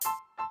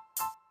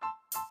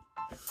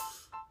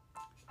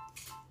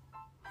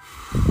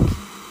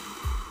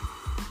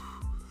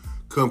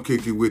Come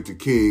kick it with the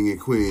king and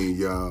queen,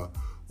 y'all.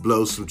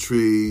 Blow some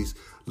trees,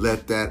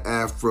 let that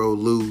afro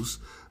loose,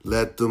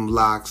 let them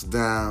locks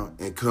down,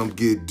 and come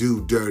get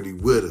dirty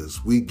with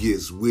us. We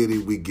gets witty,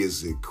 we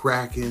gets it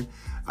cracking.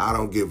 I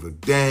don't give a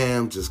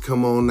damn, just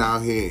come on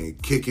out here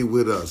and kick it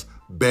with us.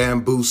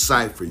 Bamboo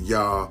Cipher,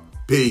 y'all.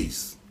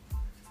 Peace.